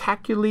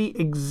 spectacularly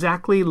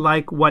exactly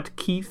like what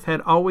Keith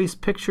had always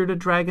pictured a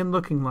dragon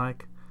looking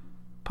like,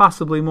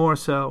 possibly more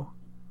so.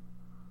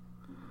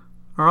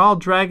 Are all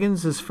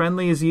dragons as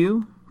friendly as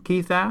you?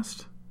 Keith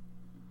asked.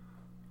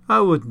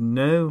 I wouldn't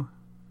know,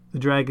 the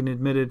dragon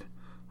admitted.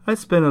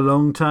 It's been a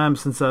long time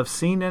since I've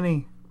seen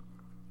any.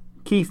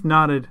 Keith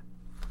nodded.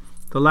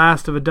 The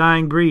last of a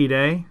dying breed,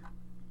 eh?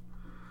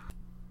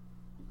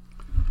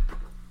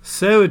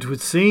 So it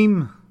would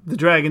seem, the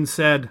dragon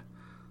said.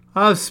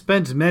 I've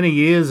spent many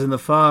years in the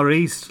Far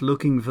East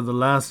looking for the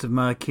last of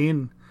my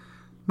kin.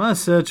 My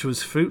search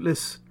was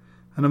fruitless,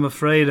 and I'm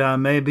afraid I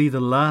may be the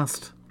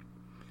last.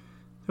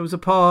 There was a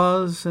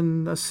pause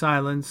and a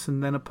silence,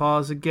 and then a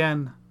pause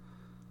again.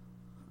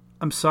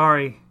 I'm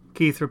sorry,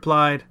 Keith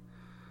replied.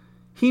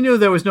 He knew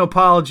there was no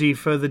apology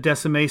for the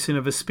decimation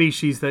of a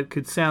species that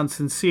could sound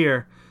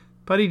sincere,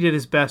 but he did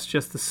his best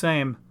just the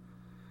same.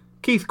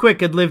 Keith Quick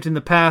had lived in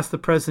the past, the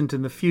present,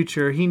 and the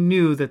future. He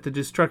knew that the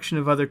destruction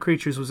of other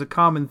creatures was a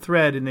common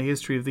thread in the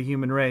history of the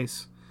human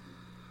race.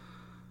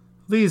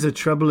 These are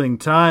troubling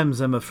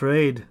times, I'm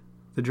afraid,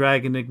 the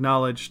dragon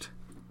acknowledged.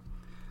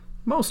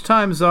 Most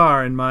times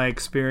are, in my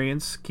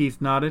experience,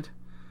 Keith nodded.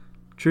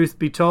 Truth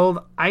be told,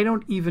 I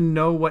don't even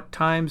know what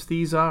times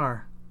these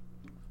are.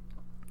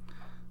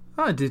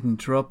 I didn't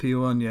drop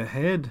you on your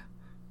head,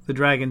 the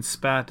dragon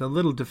spat a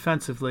little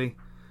defensively.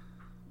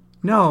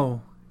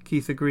 No,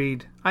 Keith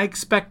agreed. I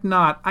expect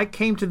not. I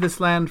came to this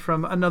land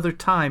from another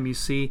time, you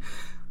see,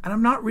 and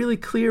I'm not really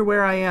clear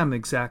where I am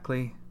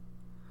exactly.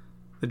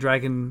 The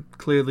dragon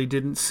clearly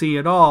didn't see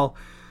at all.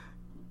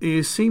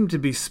 You seem to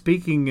be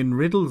speaking in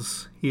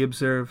riddles, he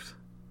observed.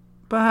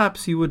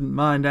 Perhaps you wouldn't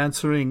mind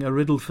answering a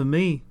riddle for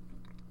me.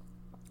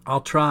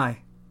 I'll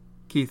try,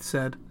 Keith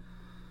said.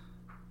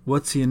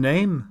 What's your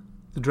name?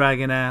 The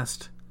dragon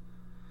asked.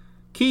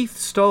 Keith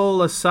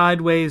stole a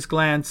sideways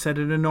glance at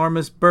an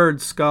enormous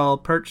bird skull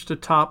perched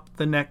atop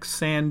the next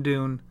sand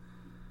dune.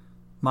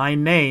 My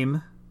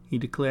name, he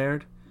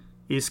declared,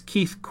 is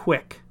Keith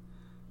Quick.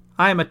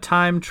 I am a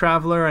time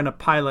traveler and a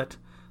pilot.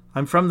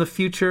 I'm from the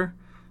future,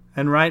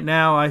 and right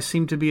now I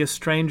seem to be a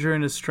stranger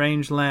in a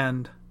strange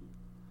land.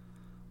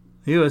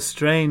 You are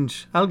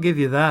strange, I'll give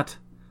you that,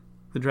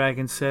 the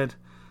dragon said.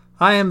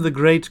 I am the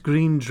great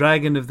green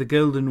dragon of the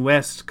Golden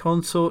West,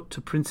 consort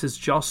to Princess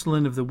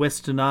Jocelyn of the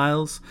Western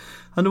Isles,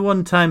 and a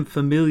one-time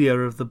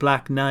familiar of the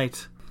Black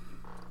Knight.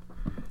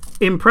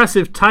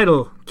 Impressive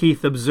title,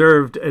 Keith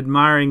observed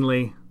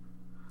admiringly.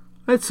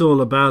 It's all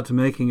about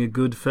making a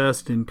good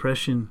first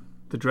impression,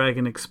 the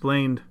dragon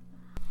explained.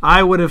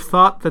 I would have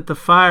thought that the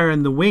fire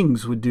and the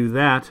wings would do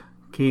that,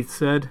 Keith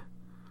said.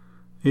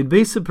 You'd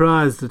be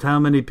surprised at how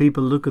many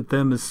people look at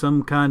them as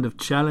some kind of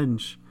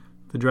challenge,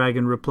 the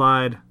dragon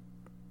replied.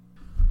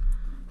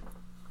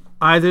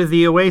 Either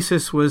the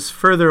oasis was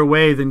further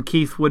away than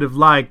Keith would have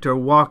liked, or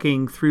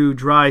walking through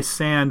dry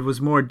sand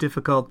was more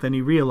difficult than he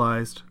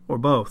realized, or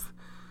both.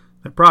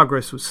 Their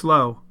progress was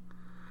slow.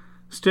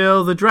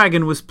 Still, the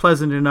dragon was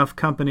pleasant enough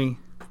company.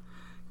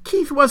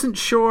 Keith wasn't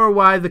sure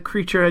why the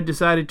creature had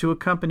decided to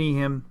accompany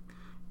him.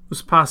 It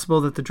was possible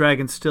that the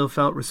dragon still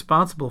felt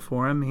responsible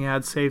for him. He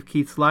had saved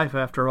Keith's life,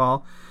 after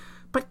all.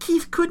 But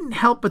Keith couldn't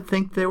help but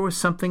think there was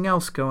something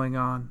else going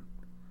on.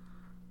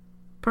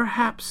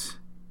 Perhaps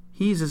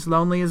he's as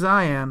lonely as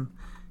I am,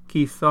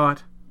 Keith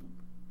thought.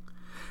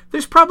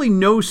 There's probably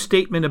no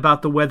statement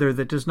about the weather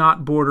that does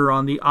not border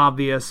on the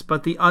obvious,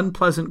 but the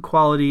unpleasant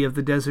quality of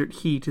the desert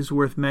heat is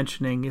worth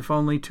mentioning, if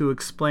only to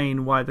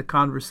explain why the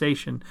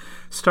conversation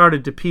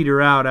started to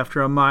peter out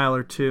after a mile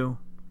or two.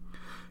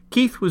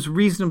 Keith was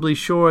reasonably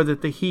sure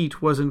that the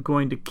heat wasn't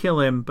going to kill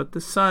him, but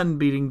the sun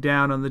beating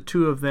down on the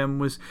two of them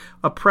was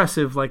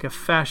oppressive like a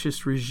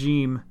fascist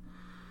regime.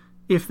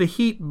 If the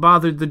heat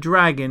bothered the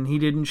dragon, he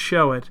didn't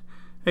show it,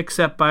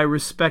 except by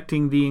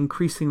respecting the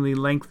increasingly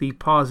lengthy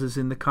pauses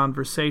in the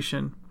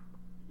conversation.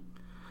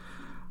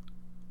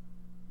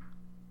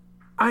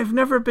 I've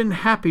never been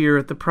happier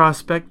at the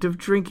prospect of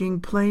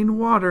drinking plain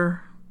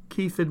water,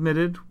 Keith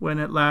admitted when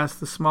at last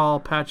the small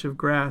patch of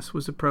grass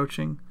was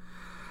approaching.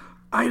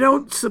 I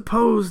don't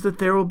suppose that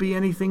there will be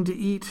anything to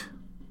eat.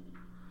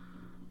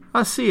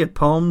 I see a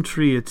palm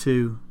tree or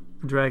two,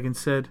 the dragon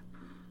said.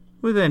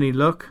 With any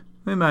luck,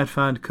 we might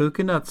find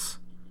coconuts.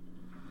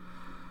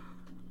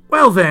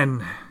 Well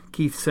then,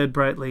 Keith said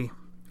brightly,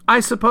 I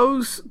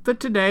suppose that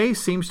today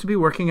seems to be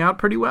working out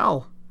pretty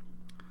well.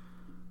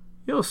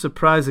 You're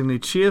surprisingly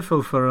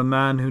cheerful for a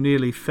man who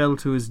nearly fell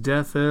to his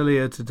death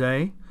earlier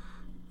today,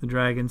 the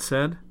dragon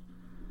said.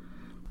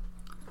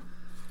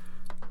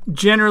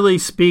 Generally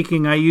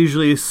speaking, I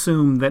usually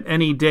assume that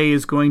any day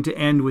is going to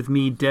end with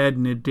me dead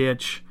in a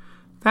ditch.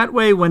 That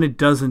way, when it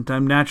doesn't,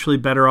 I'm naturally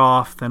better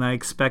off than I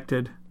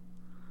expected.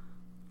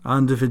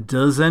 And if it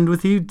does end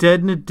with you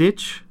dead in a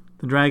ditch,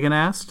 the dragon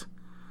asked,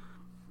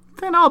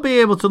 then I'll be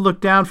able to look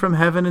down from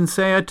heaven and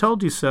say I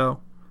told you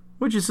so,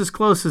 which is as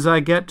close as I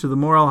get to the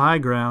moral high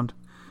ground,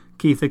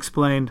 Keith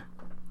explained.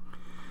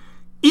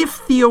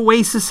 If the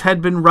oasis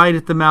had been right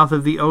at the mouth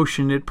of the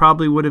ocean, it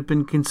probably would have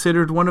been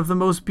considered one of the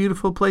most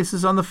beautiful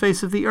places on the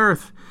face of the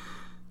earth.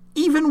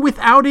 Even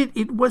without it,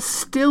 it was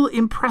still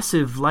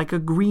impressive, like a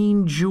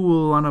green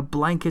jewel on a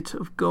blanket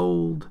of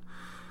gold.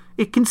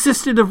 It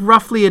consisted of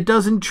roughly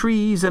 12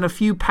 trees and a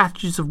few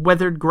patches of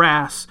weathered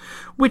grass,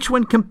 which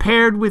when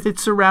compared with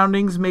its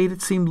surroundings made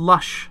it seem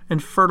lush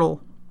and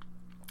fertile.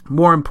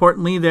 More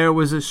importantly, there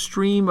was a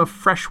stream of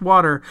fresh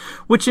water,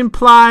 which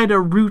implied a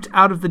route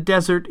out of the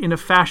desert in a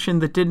fashion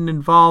that didn't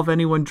involve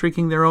anyone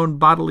drinking their own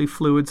bodily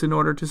fluids in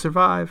order to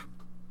survive.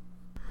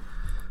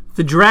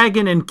 The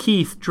dragon and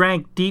Keith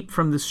drank deep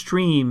from the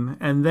stream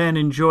and then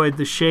enjoyed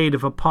the shade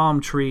of a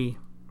palm tree.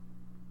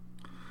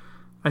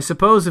 I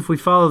suppose if we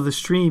follow the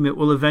stream, it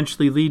will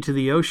eventually lead to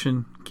the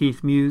ocean,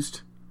 Keith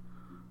mused.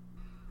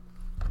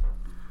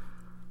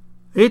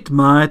 It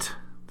might,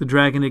 the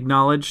dragon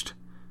acknowledged.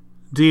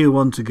 Do you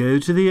want to go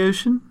to the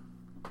ocean?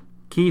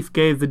 Keith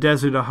gave the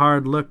desert a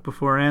hard look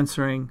before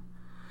answering.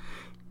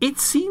 It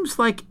seems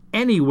like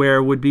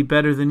anywhere would be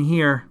better than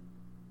here.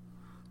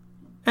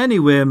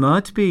 Anywhere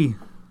might be,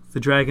 the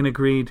dragon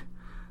agreed,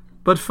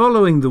 but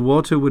following the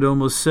water would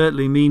almost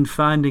certainly mean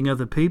finding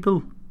other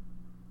people.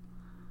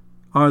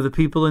 Are the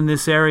people in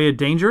this area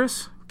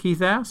dangerous?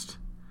 Keith asked.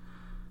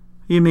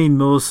 You mean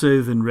more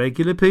so than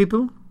regular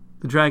people?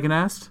 The dragon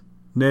asked.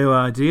 No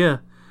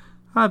idea.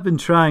 I've been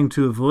trying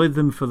to avoid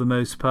them for the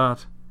most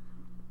part.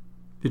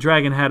 The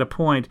dragon had a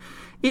point.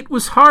 It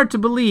was hard to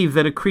believe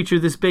that a creature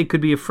this big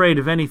could be afraid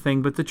of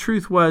anything, but the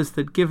truth was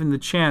that given the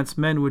chance,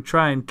 men would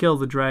try and kill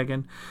the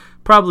dragon,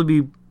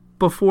 probably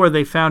before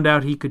they found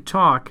out he could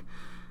talk.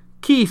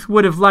 Keith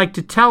would have liked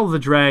to tell the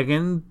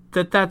dragon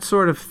that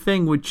sort of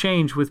thing would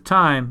change with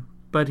time,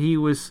 but he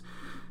was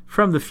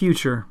from the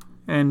future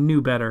and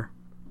knew better.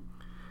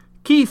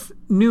 Keith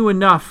knew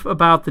enough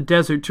about the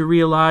desert to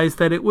realize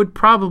that it would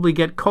probably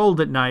get cold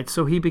at night,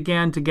 so he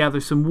began to gather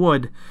some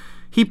wood.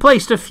 He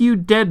placed a few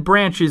dead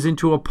branches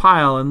into a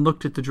pile and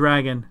looked at the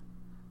dragon.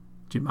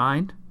 Do you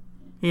mind?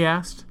 He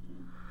asked.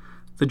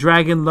 The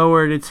dragon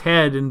lowered its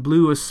head and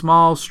blew a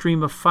small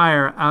stream of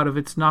fire out of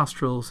its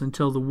nostrils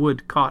until the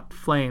wood caught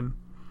flame.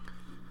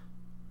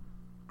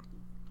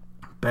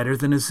 Better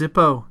than a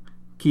Zippo,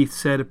 Keith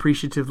said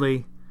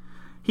appreciatively.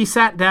 He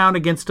sat down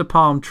against a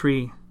palm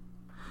tree.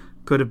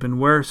 Could have been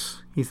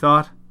worse, he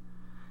thought.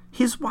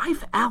 His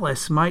wife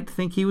Alice might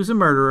think he was a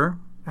murderer.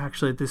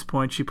 Actually, at this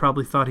point, she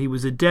probably thought he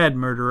was a dead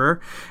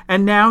murderer,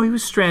 and now he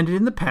was stranded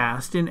in the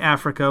past in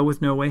Africa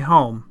with no way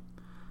home.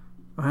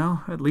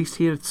 Well, at least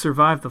he had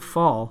survived the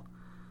fall.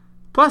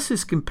 Plus,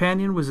 his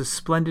companion was a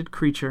splendid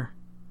creature.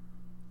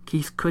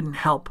 Keith couldn't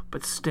help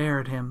but stare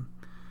at him.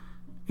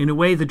 In a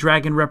way, the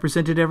dragon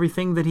represented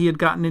everything that he had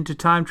gotten into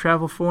time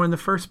travel for in the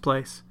first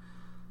place.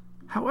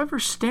 However,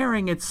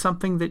 staring at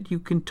something that you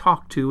can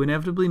talk to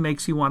inevitably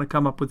makes you want to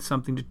come up with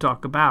something to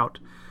talk about.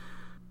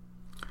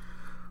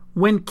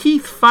 When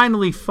Keith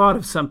finally thought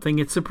of something,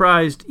 it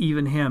surprised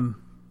even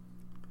him.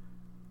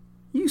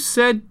 You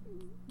said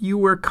you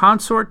were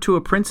consort to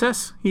a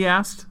princess? He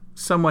asked,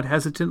 somewhat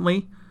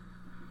hesitantly.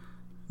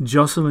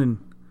 Jocelyn,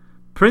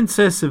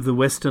 princess of the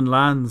Western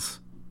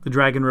Lands, the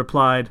dragon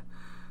replied,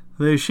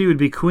 though she would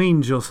be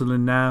Queen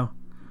Jocelyn now.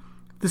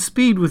 The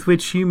speed with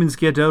which humans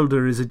get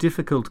older is a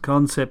difficult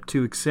concept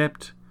to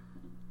accept.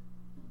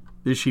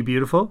 Is she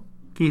beautiful?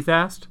 Keith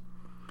asked.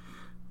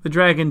 The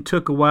dragon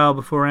took a while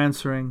before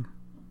answering.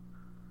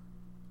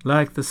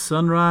 Like the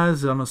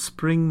sunrise on a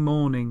spring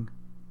morning,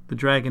 the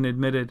dragon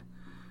admitted.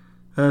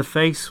 Her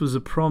face was a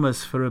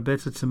promise for a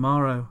better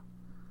tomorrow.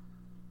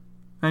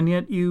 And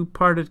yet you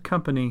parted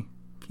company,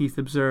 Keith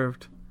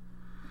observed.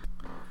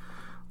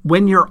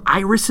 When your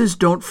irises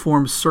don't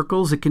form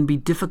circles, it can be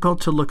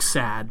difficult to look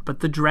sad, but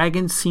the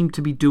dragon seemed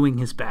to be doing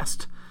his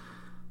best.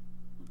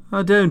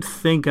 I don't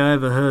think I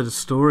ever heard a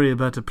story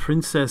about a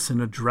princess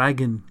and a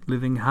dragon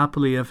living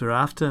happily ever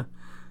after,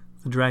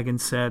 the dragon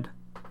said.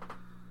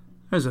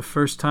 There's a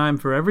first time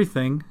for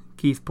everything,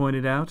 Keith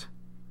pointed out.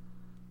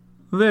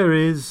 There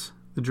is,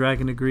 the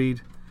dragon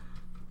agreed,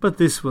 but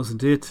this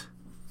wasn't it.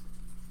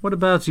 What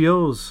about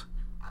yours?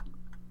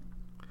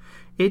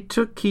 It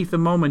took Keith a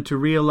moment to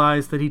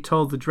realize that he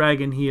told the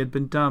dragon he had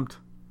been dumped.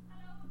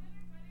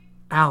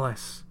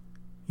 Alice,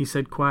 he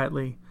said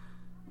quietly.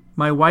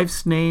 My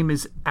wife's name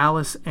is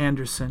Alice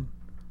Anderson,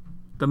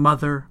 the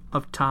mother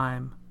of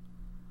time.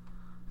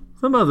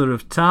 The mother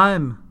of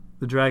time,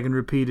 the dragon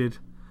repeated.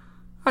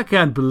 I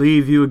can't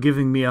believe you are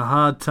giving me a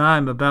hard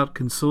time about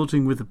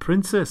consorting with a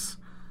princess.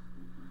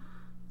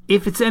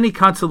 If it's any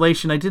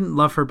consolation, I didn't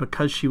love her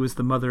because she was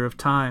the mother of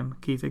time,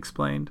 Keith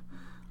explained.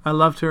 I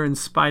loved her in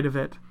spite of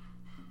it.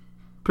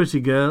 Pretty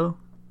girl?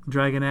 The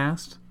dragon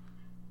asked.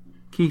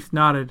 Keith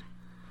nodded.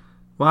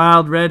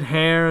 Wild red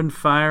hair and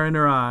fire in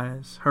her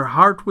eyes. Her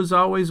heart was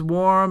always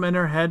warm and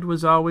her head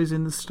was always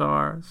in the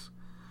stars.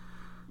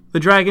 The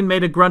dragon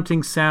made a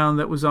grunting sound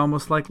that was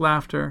almost like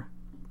laughter.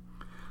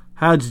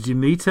 How did you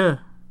meet her?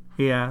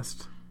 He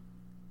asked.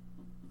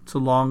 It's a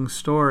long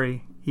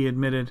story, he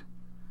admitted.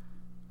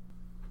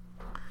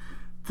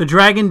 The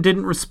dragon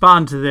didn't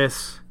respond to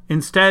this.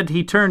 Instead,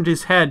 he turned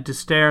his head to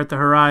stare at the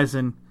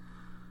horizon.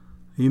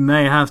 You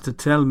may have to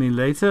tell me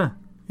later,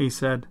 he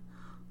said.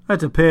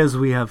 It appears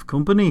we have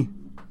company.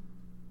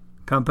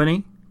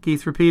 Company?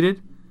 Keith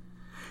repeated.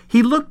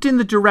 He looked in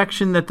the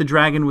direction that the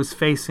dragon was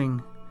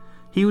facing.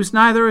 He was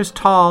neither as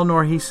tall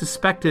nor he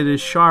suspected as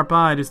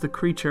sharp-eyed as the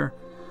creature.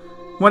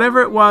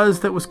 Whatever it was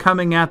that was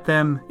coming at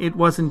them, it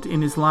wasn't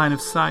in his line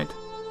of sight.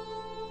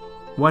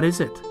 What is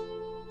it?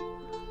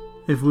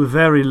 If we're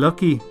very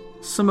lucky,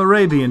 some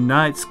Arabian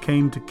Nights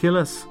came to kill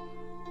us.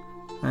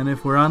 And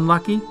if we're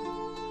unlucky?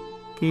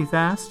 Keith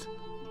asked.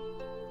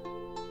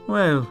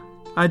 Well,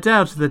 I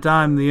doubt that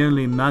I'm the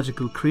only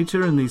magical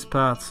creature in these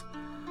parts.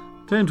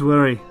 Don't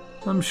worry,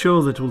 I'm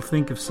sure that we'll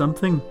think of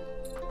something.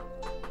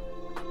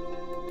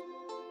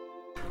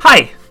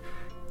 Hi,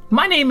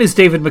 my name is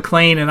David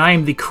McLean, and I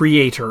am the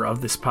creator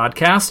of this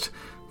podcast.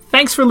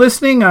 Thanks for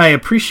listening. I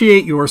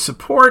appreciate your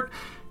support.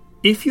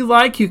 If you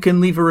like, you can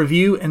leave a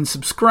review and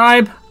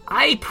subscribe.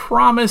 I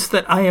promise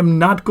that I am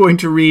not going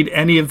to read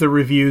any of the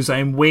reviews. I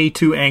am way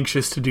too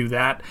anxious to do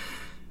that.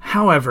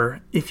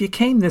 However, if you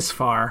came this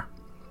far,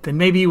 then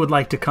maybe you would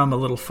like to come a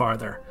little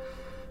farther.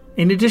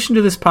 In addition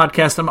to this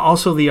podcast, I'm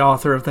also the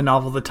author of the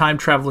novel The Time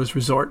Traveler's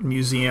Resort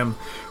Museum,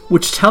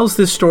 which tells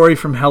this story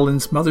from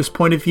Helen's mother's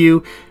point of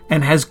view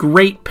and has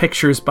great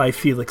pictures by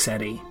Felix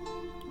Eddy.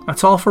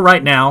 That's all for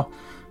right now.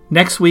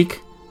 Next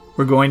week,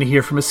 we're going to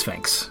hear from a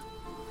Sphinx.